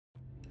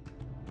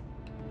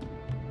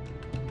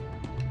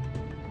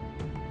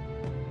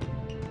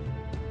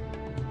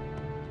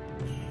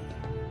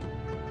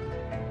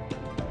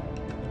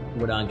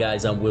Going on,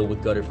 guys? I'm Will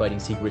with Gutter Fighting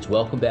Secrets.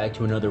 Welcome back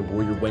to another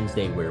Warrior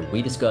Wednesday where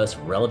we discuss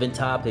relevant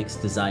topics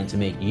designed to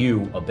make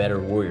you a better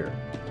warrior.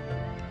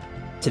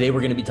 Today,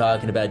 we're going to be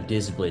talking about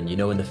discipline,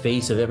 in the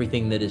face of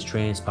everything that has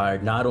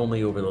transpired, not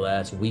only over the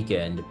last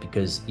weekend,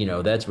 because,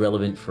 that's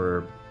relevant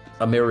for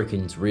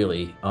Americans,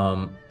 really.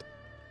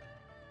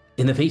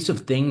 In the face of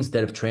things that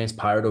have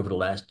transpired over the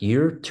last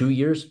year, 2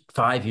 years,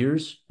 5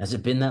 years, has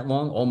it been that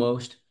long?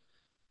 Almost.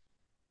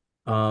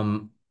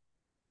 Um,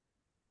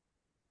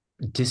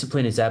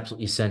 Discipline is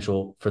absolutely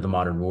essential for the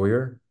modern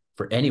warrior,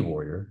 for any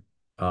warrior,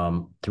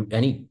 through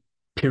any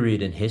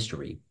period in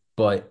history,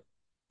 but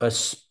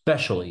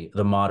especially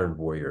the modern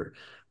warrior.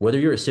 Whether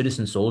you're a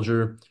citizen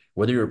soldier,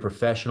 whether you're a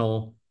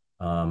professional,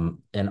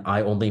 and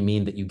I only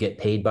mean that you get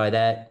paid by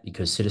that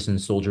because citizen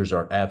soldiers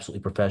are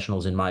absolutely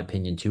professionals, in my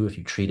opinion, too. If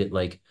you treat it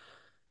like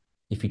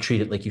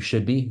you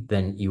should be,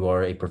 then you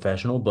are a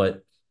professional.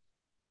 But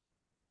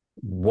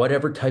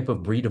whatever type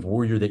of breed of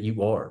warrior that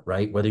you are,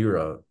 right? Whether you're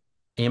a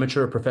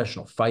amateur or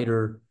professional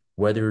fighter,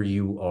 whether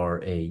you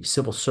are a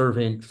civil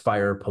servant,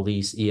 fire,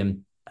 police,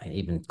 I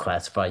even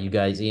classify you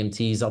guys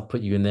EMTs. I'll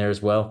put you in there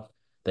as well.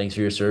 Thanks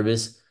for your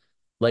service.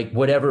 Like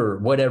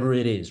whatever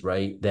it is,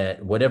 right?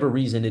 That whatever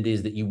reason it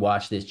is that you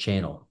watch this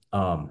channel,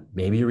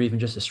 maybe you're even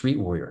just a street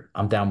warrior.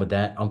 I'm down with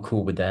that. I'm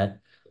cool with that.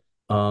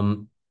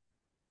 Um,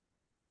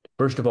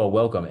 First of all,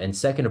 welcome. And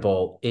second of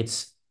all,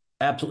 it's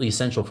absolutely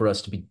essential for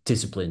us to be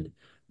disciplined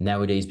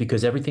nowadays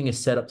because everything is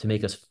set up to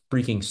make us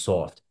freaking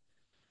soft.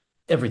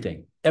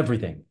 Everything.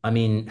 I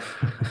mean,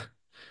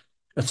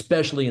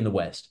 especially in the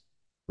West,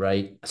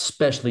 right?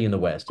 Especially in the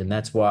West. And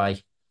that's why,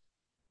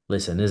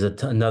 listen, there's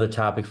another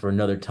topic for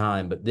another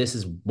time, but this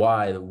is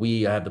why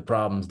we have the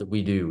problems that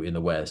we do in the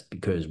West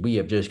because we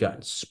have just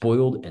gotten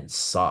spoiled and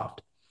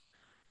soft.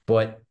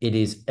 But it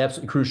is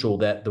absolutely crucial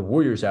that the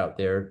warriors out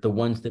there, the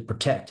ones that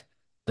protect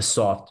the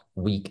soft,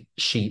 weak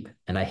sheep,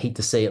 and I hate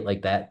to say it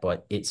like that,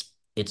 but it's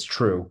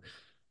true.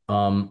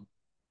 Um,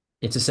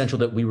 it's essential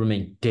that we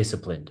remain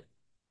disciplined.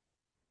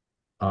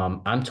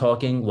 I'm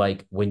talking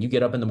like when you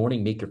get up in the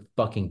morning, make your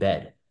fucking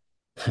bed.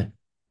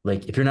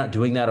 Like if you're not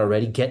doing that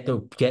already, get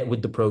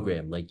with the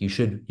program. Like you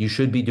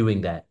should be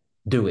doing that.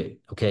 Do it.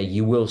 Okay.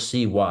 You will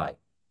see why.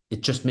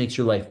 It just makes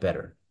your life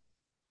better.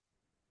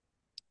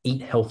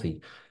 Eat healthy.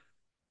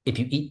 If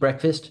you eat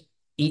breakfast,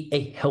 eat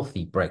a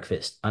healthy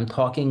breakfast. I'm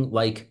talking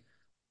like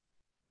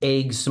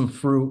eggs, some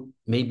fruit,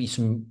 maybe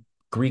some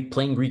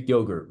plain Greek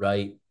yogurt,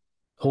 right?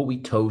 Whole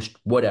wheat toast,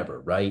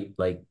 whatever, right?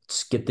 Like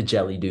skip the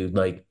jelly, dude.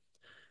 Like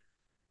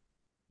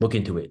look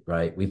into it,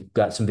 right? We've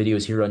got some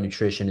videos here on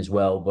nutrition as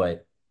well,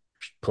 but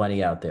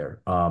plenty out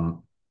there.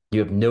 You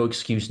have no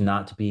excuse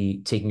not to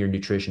be taking your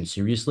nutrition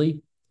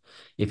seriously.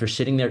 If you're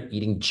sitting there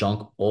eating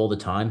junk all the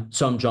time,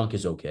 some junk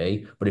is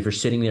okay, but if you're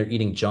sitting there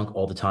eating junk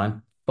all the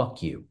time,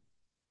 fuck you.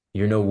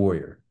 You're no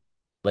warrior.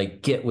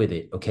 Like, get with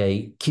it,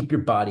 okay? Keep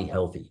your body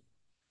healthy.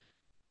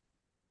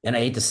 And I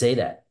hate to say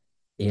that,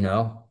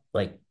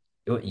 like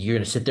you're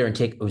gonna sit there and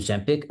take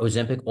Ozempic.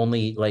 Ozempic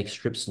only like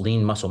strips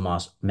lean muscle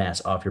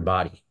mass off your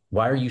body.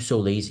 Why are you so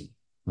lazy?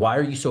 Why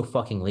are you so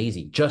fucking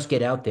lazy? Just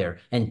get out there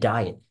and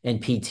diet and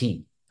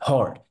PT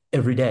hard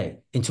every day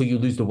until you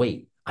lose the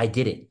weight. I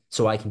did it,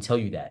 so I can tell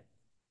you that.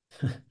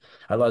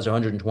 I lost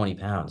 120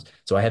 pounds.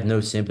 So I have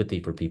no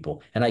sympathy for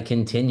people. And I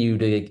continue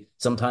to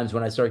sometimes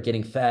when I start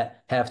getting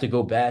fat, have to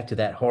go back to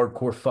that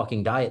hardcore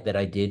fucking diet that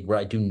I did where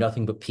I do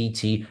nothing but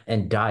PT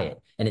and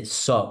diet. And it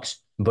sucks,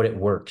 but it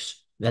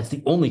works. That's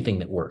the only thing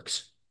that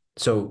works.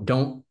 So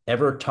don't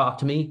ever talk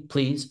to me,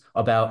 please,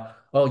 about,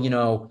 oh,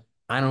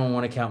 I don't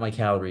want to count my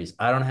calories.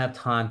 I don't have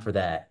time for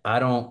that. I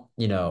don't,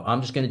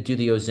 I'm just going to do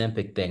the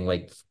Ozempic thing.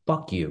 Like,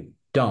 fuck you.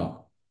 Don't.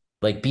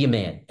 Like, be a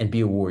man and be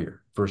a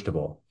warrior, first of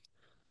all.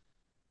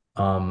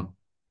 Um,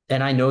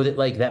 and I know that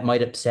like that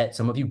might upset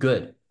some of you.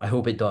 Good. I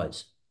hope it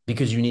does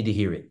because you need to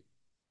hear it.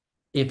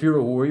 If you're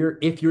a warrior,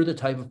 if you're the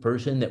type of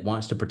person that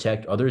wants to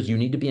protect others, you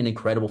need to be in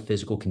incredible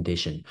physical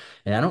condition.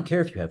 And I don't care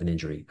if you have an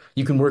injury.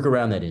 You can work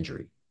around that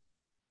injury.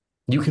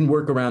 You can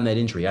work around that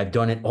injury. I've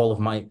done it all of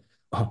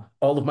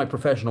my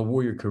professional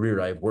warrior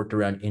career. I've worked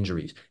around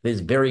injuries. It is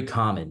very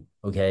common,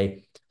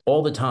 okay?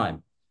 All the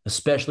time,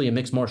 especially in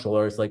mixed martial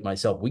arts like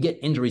myself. We get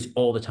injuries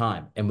all the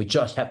time and we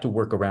just have to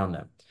work around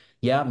them.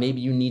 Yeah, maybe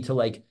you need to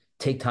like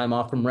take time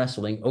off from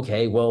wrestling.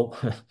 Okay, well,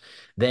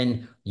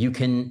 then you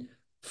can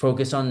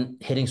focus on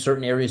hitting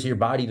certain areas of your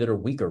body that are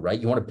weaker, right?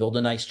 You want to build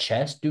a nice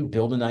chest, dude,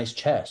 build a nice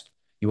chest.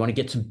 You want to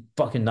get some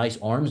fucking nice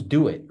arms,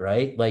 do it,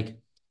 right? Like,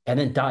 and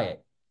then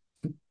diet.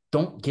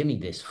 Don't give me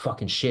this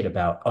fucking shit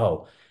about,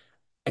 oh,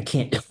 I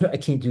can't, I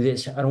can't do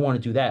this. I don't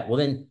want to do that. Well,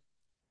 then,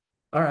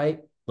 all right,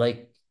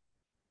 like,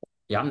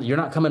 yeah, you're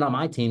not coming on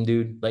my team,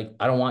 dude. Like,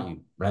 I don't want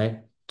you,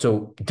 right?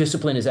 So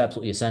discipline is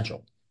absolutely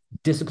essential.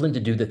 Discipline to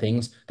do the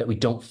things that we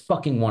don't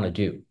fucking want to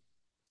do.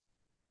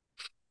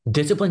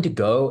 Discipline to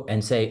go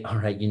and say, all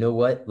right, you know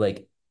what?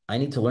 Like, I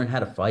need to learn how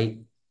to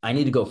fight. I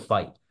need to go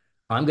fight.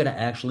 I'm gonna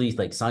actually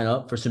like sign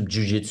up for some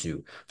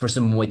jujitsu, for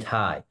some Muay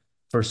Thai,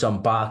 for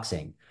some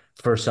boxing,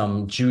 for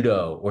some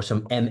judo or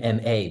some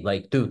MMA.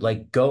 Like, dude,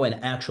 like go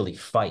and actually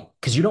fight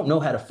because you don't know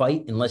how to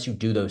fight unless you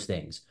do those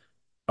things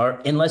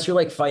or unless you're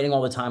like fighting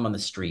all the time on the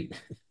street.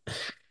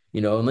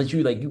 Unless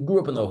you like you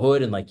grew up in the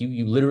hood and like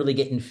you literally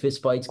get in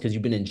fist fights because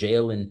you've been in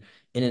jail and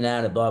in and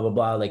out of blah blah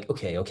blah. Like,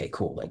 okay,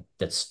 cool. Like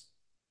that's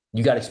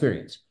you got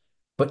experience.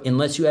 But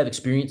unless you have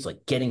experience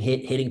like getting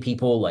hit, hitting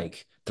people,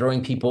 like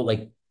throwing people,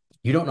 like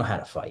you don't know how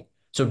to fight.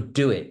 So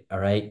do it, all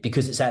right?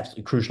 Because it's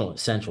absolutely crucial and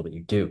essential that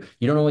you do.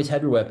 You don't always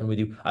have your weapon with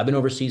you. I've been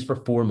overseas for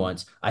 4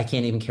 months. I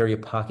can't even carry a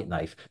pocket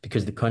knife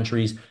because the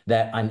countries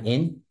that I'm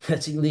in,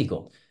 that's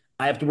illegal.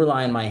 I have to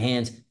rely on my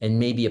hands and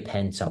maybe a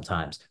pen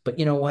sometimes. But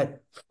you know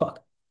what?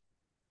 Fuck,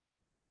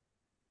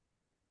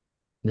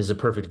 this is a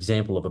perfect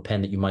example of a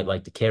pen that you might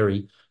like to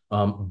carry.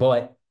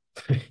 But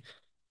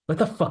what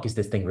the fuck is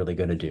this thing really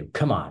going to do?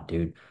 Come on,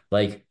 dude.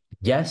 Like,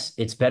 yes,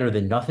 it's better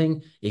than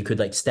nothing. It could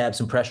like stab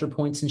some pressure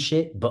points and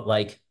shit, but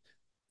like,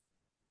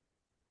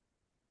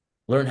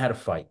 learn how to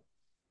fight.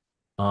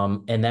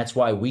 And that's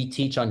why we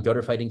teach on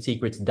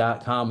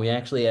gutterfightingsecrets.com. We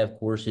actually have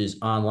courses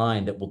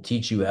online that will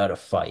teach you how to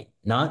fight,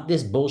 not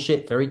this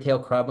bullshit fairy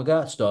tale Krav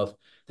Maga stuff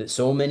that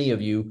so many of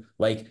you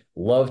like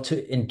love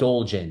to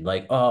indulge in.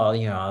 Like, oh,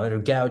 it'll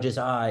gouge his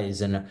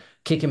eyes and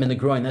kick him in the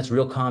groin. That's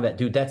real combat,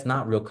 dude. That's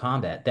not real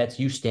combat. That's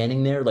you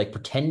standing there, like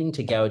pretending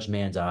to gouge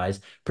man's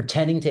eyes,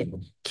 pretending to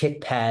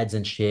kick pads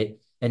and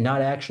shit, and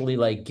not actually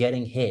like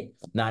getting hit,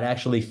 not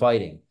actually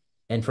fighting.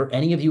 And for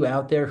any of you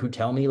out there who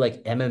tell me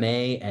like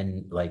MMA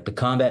and like the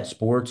combat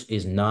sports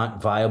is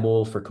not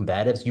viable for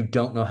combatives, you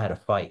don't know how to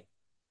fight.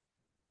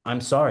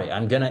 I'm sorry.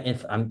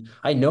 If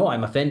I know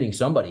I'm offending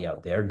somebody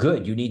out there.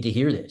 Good. You need to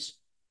hear this.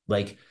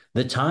 Like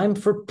the time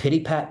for pity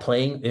pat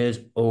playing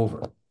is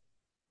over.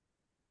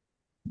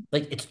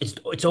 Like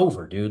it's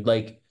over, dude.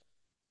 Like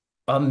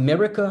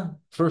America,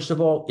 first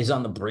of all, is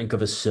on the brink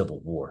of a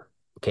civil war.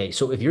 Okay.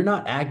 So if you're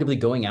not actively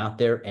going out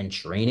there and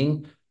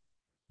training,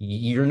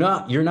 you're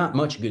not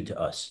much good to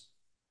us.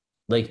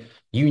 Like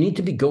you need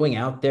to be going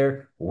out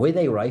there with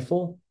a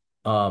rifle,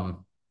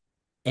 um,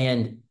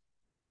 and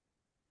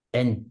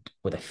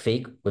with a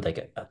fake, with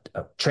like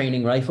a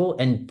training rifle,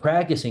 and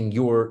practicing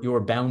your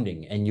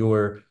bounding and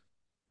your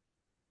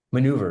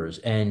maneuvers.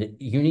 And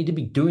you need to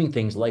be doing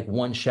things like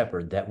one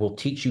shepherd that will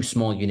teach you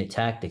small unit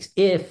tactics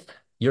if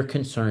you're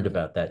concerned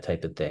about that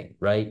type of thing,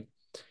 right?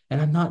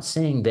 And I'm not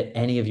saying that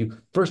any of you,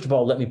 first of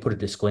all, let me put a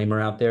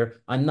disclaimer out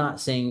there. I'm not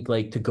saying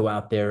like to go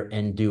out there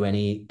and do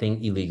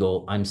anything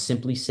illegal. I'm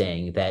simply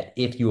saying that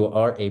if you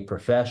are a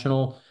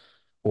professional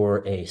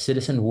or a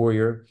citizen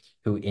warrior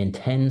who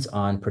intends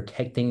on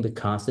protecting the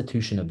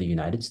Constitution of the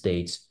United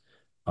States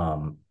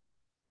um,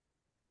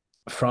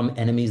 from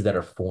enemies that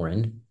are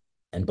foreign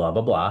and blah,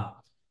 blah, blah,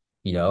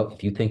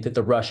 if you think that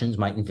the Russians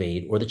might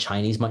invade or the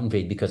Chinese might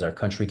invade because our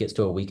country gets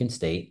to a weakened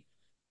state,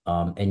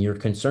 and you're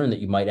concerned that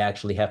you might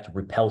actually have to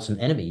repel some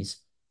enemies,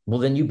 well,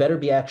 then you better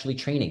be actually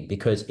training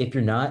because if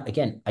you're not,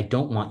 again, I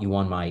don't want you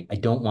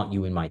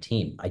in my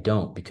team. I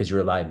don't because you're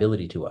a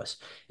liability to us.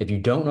 If you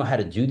don't know how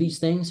to do these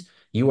things,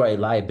 you are a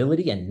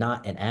liability and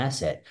not an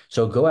asset.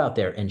 So go out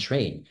there and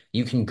train.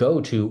 You can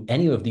go to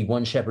any of the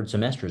One Shepherd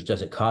semesters.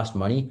 Does it cost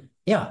money?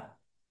 Yeah.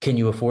 Can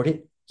you afford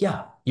it?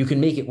 Yeah. You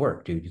can make it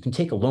work, dude. You can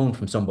take a loan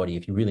from somebody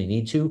if you really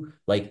need to.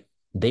 Like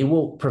they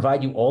will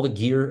provide you all the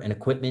gear and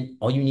equipment.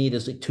 All you need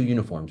is like 2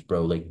 uniforms,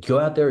 bro. Like go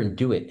out there and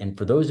do it. And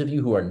for those of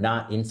you who are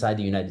not inside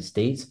the United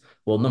States,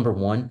 well, number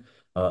one,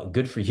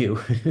 good for you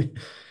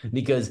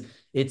because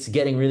it's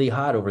getting really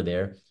hot over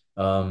there,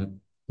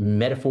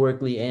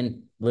 metaphorically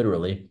and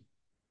literally.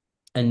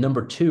 And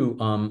number two,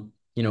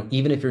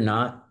 even if you're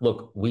not,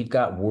 look, we've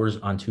got wars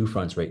on two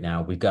fronts right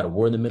now. We've got a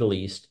war in the Middle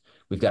East.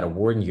 We've got a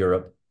war in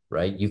Europe,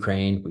 right?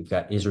 Ukraine. We've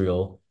got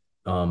Israel.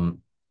 Um,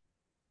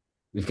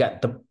 we've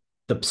got the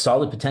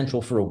solid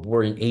potential for a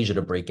war in Asia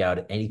to break out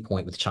at any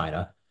point with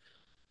China.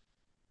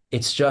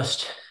 It's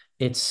just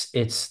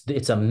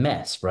it's a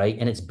mess, right?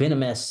 And it's been a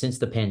mess since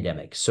the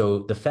pandemic. So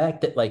the fact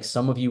that like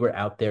some of you are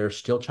out there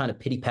still trying to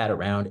pity pat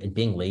around and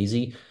being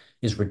lazy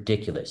is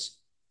ridiculous.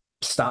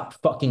 Stop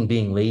fucking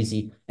being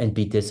lazy and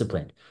be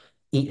disciplined.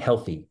 Eat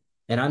healthy.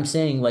 And I'm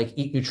saying like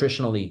eat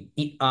nutritionally,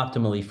 eat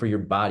optimally for your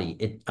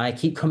body. I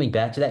keep coming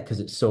back to that because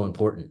it's so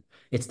important.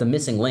 It's the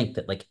missing link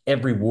that like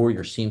every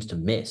warrior seems to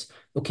miss.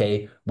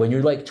 Okay, when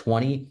you're like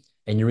 20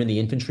 and you're in the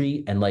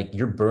infantry and like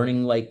you're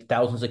burning like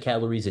thousands of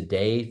calories a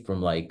day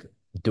from like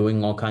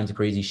doing all kinds of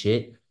crazy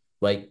shit,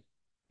 like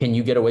can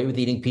you get away with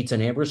eating pizza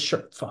and hamburgers?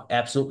 Sure, fuck,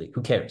 absolutely.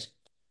 Who cares?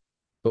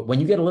 But when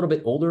you get a little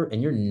bit older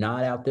and you're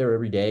not out there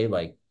every day,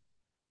 like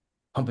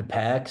pumping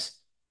packs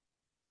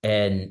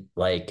and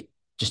like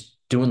just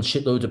doing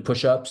shitloads of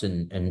push-ups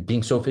and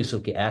being so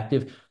physically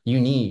active, you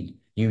need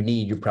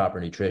your proper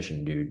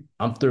nutrition, dude.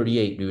 I'm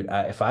 38, dude.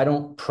 If I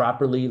don't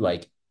properly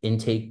like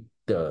intake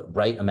the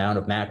right amount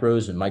of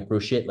macros and micro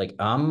shit, like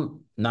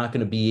I'm not going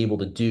to be able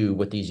to do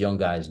what these young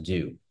guys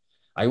do.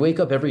 I wake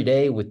up every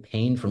day with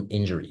pain from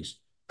injuries.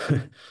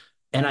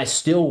 And I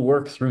still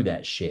work through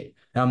that shit.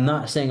 And I'm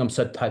not saying I'm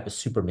some type of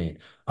Superman.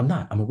 I'm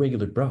not. I'm a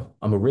regular bro.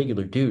 I'm a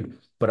regular dude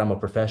but I'm a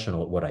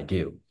professional at what I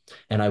do.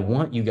 And I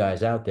want you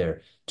guys out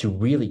there to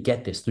really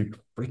get this through your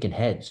freaking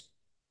heads.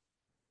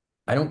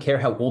 I don't care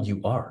how old you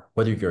are,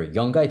 whether you're a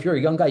young guy. If you're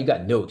a young guy, you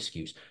got no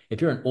excuse.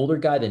 If you're an older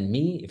guy than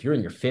me, if you're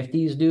in your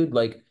 50s, dude,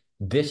 like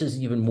this is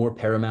even more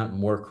paramount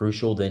and more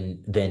crucial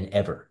than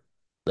ever.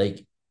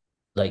 Like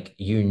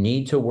you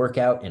need to work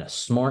out in a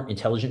smart,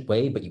 intelligent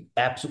way, but you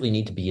absolutely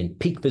need to be in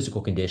peak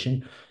physical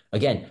condition.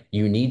 Again,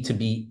 you need to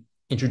be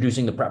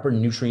introducing the proper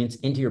nutrients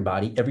into your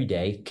body every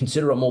day.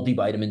 Consider a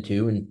multivitamin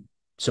too and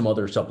some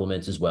other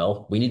supplements as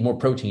well. We need more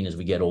protein as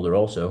we get older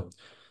also.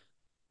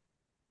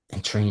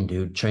 And train,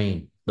 dude,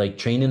 train. Like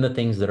train in the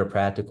things that are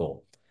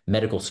practical,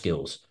 medical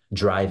skills,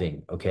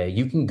 driving. Okay.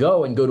 You can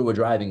go to a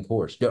driving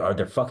course.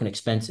 They're fucking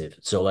expensive.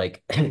 So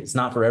like it's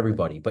not for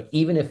everybody. But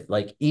even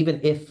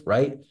if,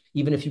 right?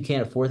 Even if you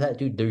can't afford that,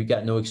 dude, there you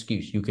got no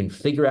excuse. You can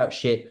figure out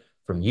shit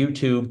from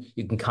YouTube.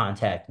 You can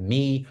contact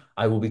me.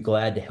 I will be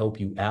glad to help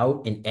you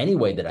out in any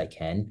way that I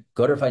can.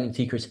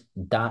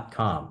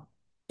 GutterfightingSecrets.com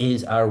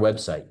is our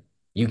website.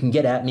 You can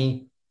get at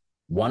me,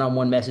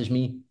 one-on-one message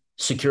me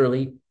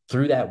securely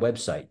through that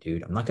website,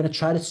 dude. I'm not going to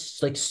try to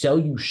like sell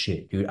you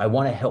shit, dude. I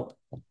want to help.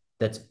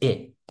 That's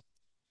it.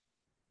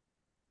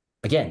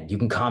 Again, you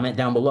can comment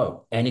down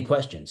below. Any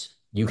questions?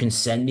 You can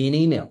send me an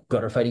email,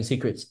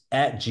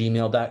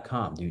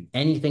 gutterfightingsecrets@gmail.com, dude.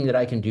 Anything that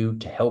I can do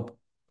to help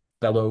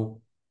fellow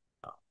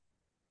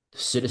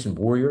citizen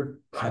warrior,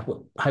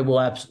 I will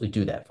absolutely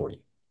do that for you.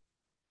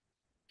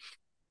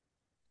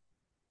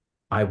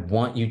 I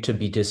want you to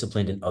be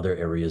disciplined in other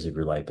areas of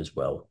your life as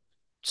well.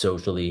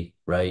 Socially,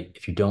 right?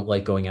 If you don't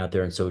like going out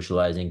there and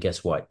socializing,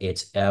 guess what?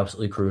 It's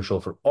absolutely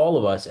crucial for all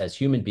of us as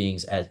human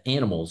beings, as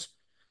animals,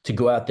 to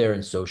go out there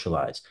and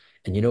socialize.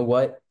 And you know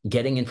what?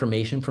 Getting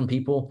information from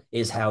people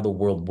is how the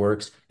world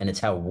works, and it's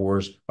how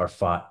wars are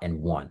fought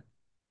and won.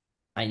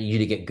 I need you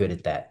to get good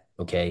at that.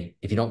 Okay.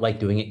 If you don't like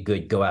doing it,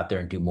 good. Go out there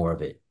and do more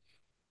of it.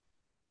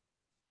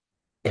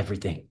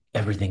 Everything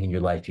in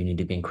your life, you need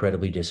to be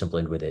incredibly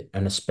disciplined with it.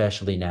 And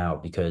especially now,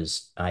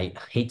 because I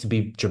hate to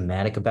be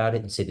dramatic about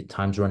it and say that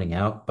time's running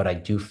out, but I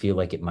do feel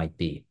like it might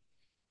be.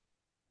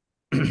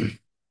 I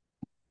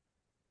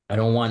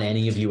don't want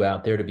any of you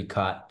out there to be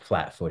caught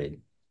flat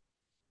footed.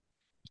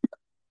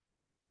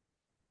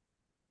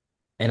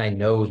 And I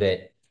know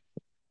that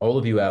all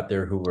of you out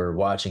there who are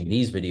watching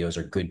these videos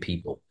are good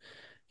people.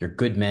 You're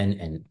good men,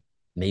 and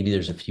maybe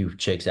there's a few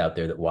chicks out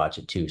there that watch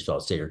it too. So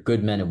I'll say you're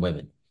good men and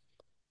women.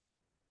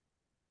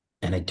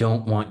 And I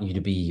don't want you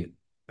to be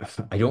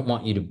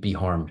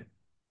harmed.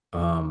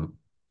 Um,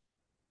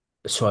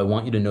 so I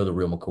want you to know the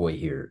real McCoy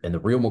here. And the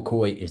real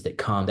McCoy is that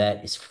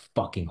combat is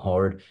fucking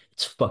hard.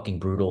 It's fucking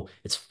brutal.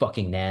 It's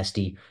fucking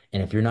nasty.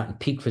 And if you're not in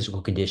peak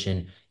physical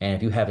condition, and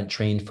if you haven't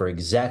trained for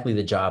exactly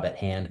the job at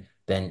hand,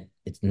 then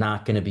it's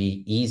not going to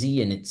be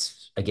easy. And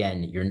it's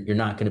again, you're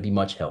not going to be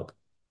much help,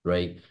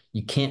 right?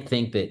 You can't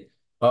think that,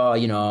 oh,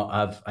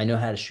 I know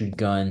how to shoot a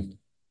gun.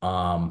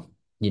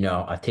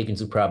 I've taken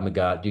some Krav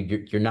Maga.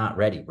 Dude, you're not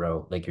ready,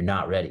 bro. Like you're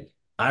not ready.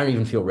 I don't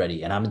even feel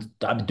ready. And I've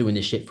been doing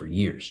this shit for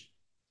years.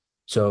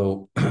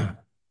 So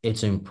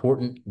it's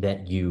important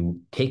that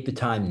you take the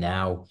time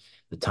now,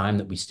 the time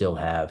that we still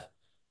have,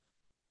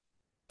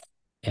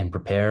 and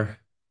prepare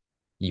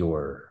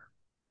your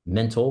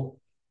mental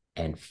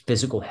and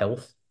physical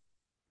health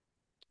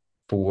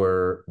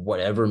for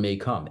whatever may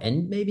come.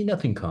 And maybe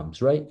nothing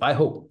comes, right? I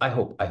hope.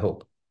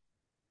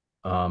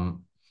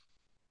 Um,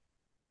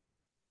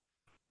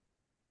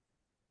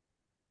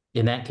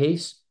 in that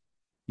case,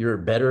 you're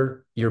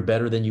better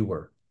than you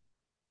were.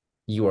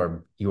 You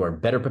are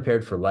better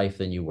prepared for life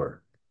than you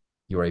were.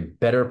 You are a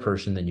better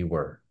person than you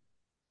were.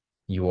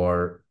 You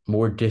are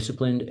more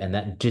disciplined, and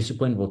that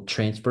discipline will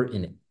transfer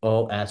in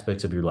all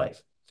aspects of your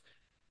life.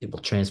 It will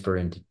transfer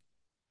into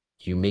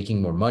you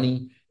making more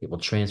money. It will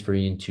transfer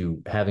you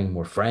into having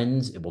more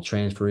friends. It will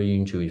transfer you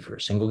into, if you're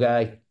a single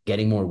guy,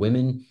 getting more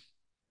women.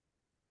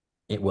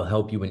 It will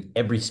help you in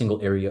every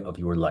single area of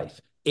your life,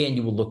 and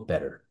you will look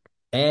better,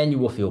 and you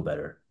will feel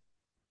better.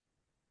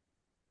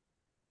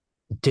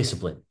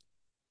 Discipline,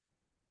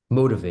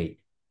 motivate,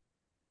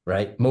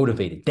 right?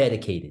 Motivated,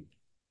 dedicated,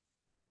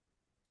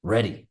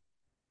 ready.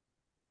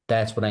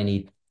 That's what I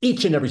need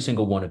each and every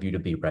single one of you to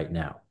be right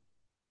now.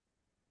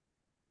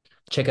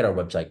 Check out our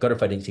website,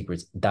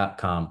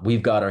 gutterfightingsecrets.com.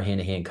 We've got our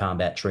hand-to-hand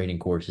combat training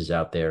courses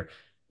out there.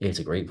 It's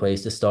a great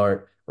place to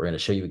start. We're going to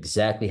show you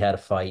exactly how to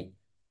fight.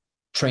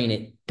 Train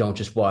it. Don't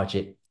just watch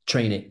it.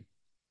 Train it.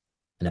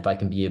 And if I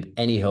can be of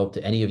any help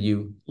to any of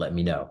you, let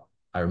me know.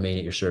 I remain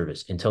at your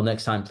service. Until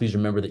next time, please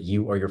remember that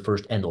you are your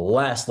first and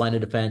last line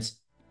of defense.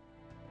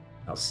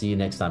 I'll see you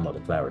next time,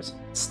 Mother Flowers.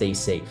 Stay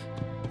safe.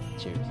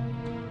 Cheers.